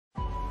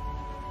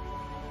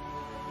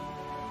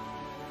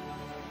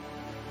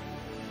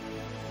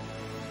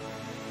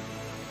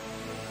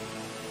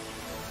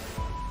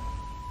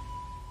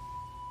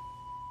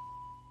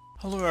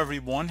Hello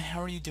everyone,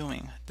 how are you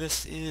doing?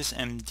 This is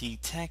MD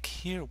Tech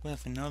here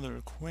with another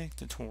quick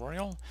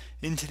tutorial.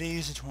 In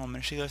today's tutorial, I'm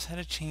going to show you guys how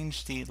to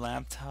change the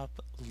laptop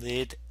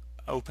lid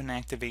open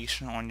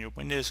activation on your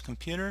Windows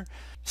computer.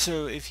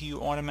 So if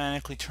you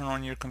automatically turn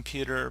on your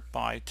computer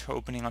by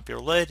opening up your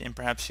lid and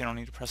perhaps you don't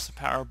need to press the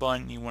power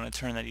button, you want to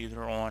turn that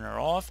either on or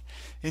off.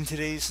 In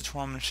today's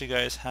tutorial, I'm going to show you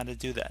guys how to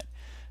do that.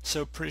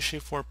 So pretty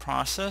straightforward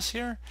process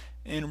here,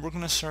 and we're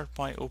going to start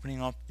by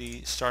opening up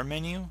the start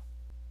menu.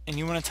 And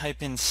you want to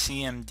type in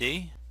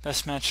CMD.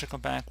 Best match to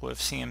come back with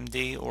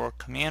CMD or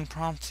command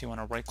prompt. You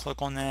want to right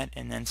click on that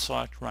and then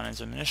select run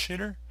as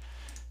administrator.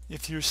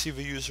 If you receive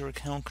a user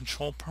account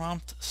control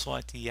prompt,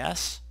 select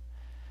yes.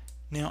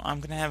 Now I'm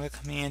going to have a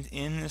command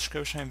in the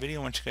description of the video.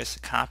 I want you guys to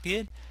copy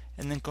it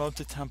and then go up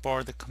to the top bar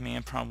of the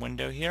command prompt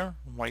window here,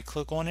 right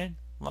click on it,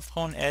 left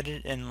click on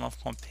edit, and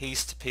left click on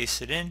paste to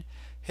paste it in.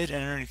 Hit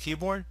enter on the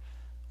keyboard.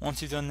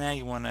 Once you've done that,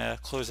 you want to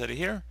close out of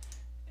here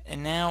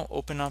and now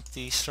open up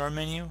the start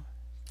menu.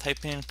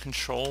 Type in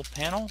control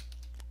panel.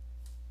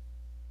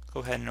 Go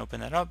ahead and open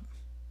that up.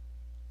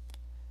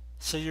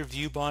 Set your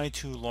view by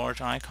to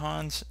large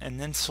icons and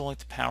then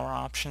select the power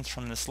options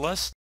from this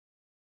list.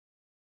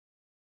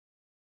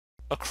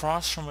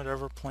 Across from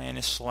whatever plan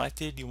is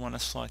selected, you want to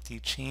select the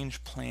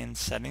change plan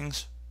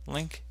settings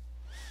link.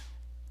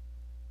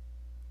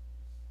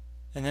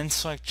 And then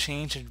select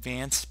change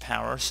advanced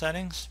power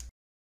settings.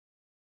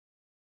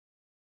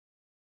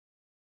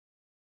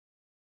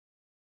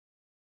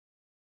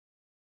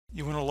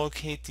 You want to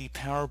locate the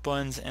power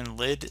buttons and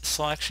lid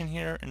selection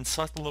here and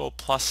select the little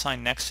plus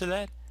sign next to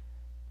that.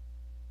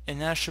 And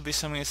that should be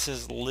something that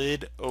says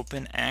lid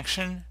open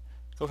action.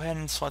 Go ahead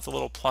and select the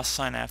little plus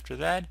sign after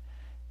that. It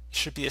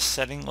should be a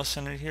setting list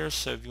under here,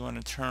 so if you want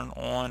to turn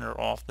on or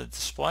off the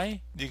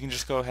display, you can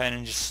just go ahead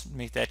and just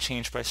make that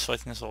change by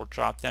selecting this little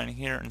drop down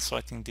here and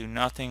selecting do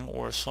nothing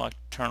or select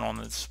turn on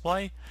the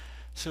display.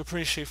 So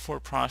pretty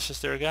straightforward process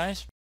there,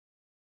 guys.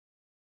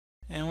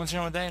 And once you're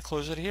done with that,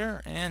 close it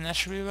here, and that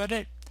should be about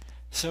it.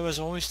 So as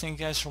always, thank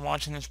you guys for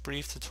watching this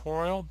brief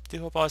tutorial. I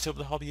do hope I was able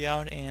to help you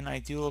out, and I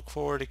do look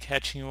forward to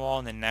catching you all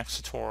in the next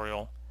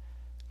tutorial.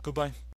 Goodbye.